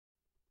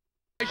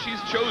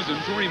she's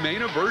chosen to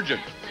remain a virgin.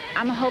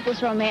 I'm a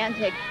hopeless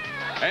romantic.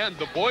 And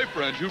the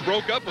boyfriend who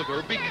broke up with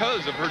her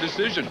because of her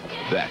decision.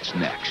 That's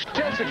next.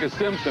 Jessica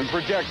Simpson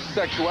projects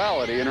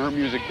sexuality in her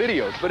music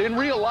videos, but in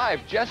real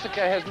life, Jessica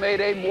has made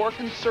a more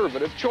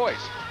conservative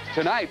choice.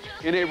 Tonight,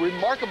 in a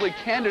remarkably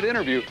candid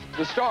interview,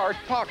 the star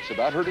talks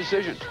about her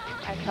decision.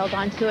 I've held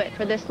on to it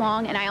for this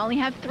long, and I only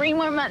have 3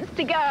 more months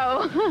to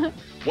go.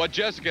 What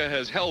Jessica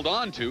has held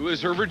on to is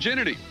her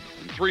virginity.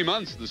 In 3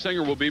 months, the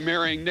singer will be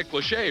marrying Nick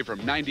Lachey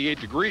from 98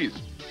 Degrees.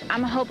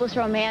 I'm a hopeless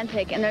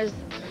romantic, and there's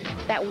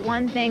that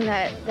one thing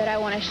that I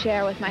want to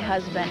share with my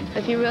husband.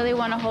 If you really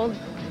want to hold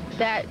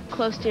that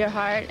close to your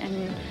heart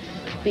and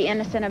be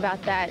innocent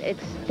about that,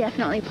 it's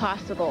definitely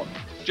possible.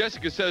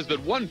 Jessica says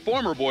that one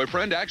former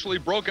boyfriend actually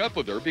broke up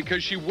with her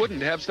because she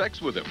wouldn't have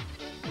sex with him.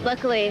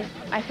 Luckily,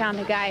 I found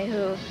a guy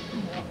who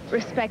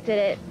respected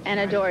it and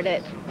adored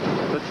it.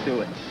 Let's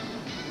do it.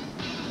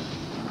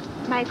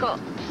 Michael,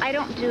 I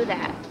don't do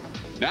that.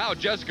 Now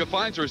Jessica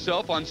finds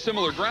herself on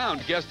similar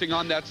ground, guesting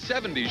on that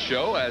 70s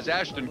show as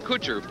Ashton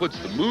Kutcher puts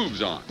the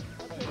moves on.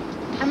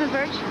 I'm a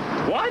virgin.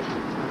 What?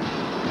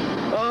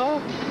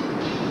 Oh,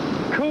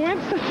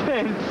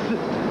 coincidence.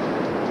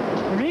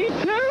 Me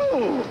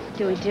too.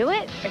 Do we do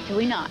it or do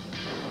we not?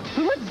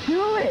 Let's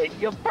do it.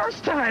 You're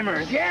first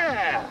timers,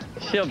 yeah.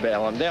 She'll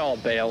bail on. They all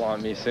bail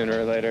on me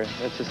sooner or later.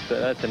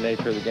 That's the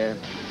nature of the game.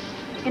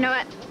 You know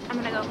what? I'm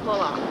gonna go full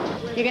on.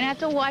 You're gonna have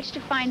to watch to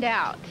find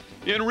out.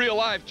 In real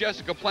life,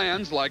 Jessica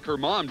plans, like her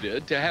mom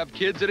did, to have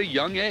kids at a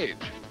young age.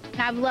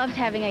 I've loved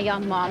having a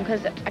young mom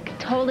because I could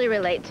totally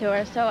relate to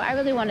her, so I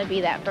really want to be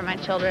that for my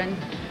children.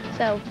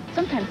 So,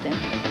 sometime soon.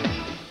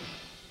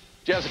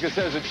 Jessica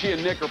says that she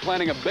and Nick are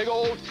planning a big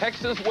old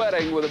Texas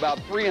wedding with about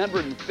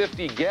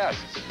 350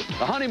 guests.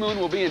 The honeymoon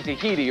will be in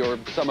Tahiti or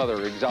some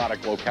other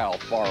exotic locale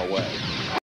far away.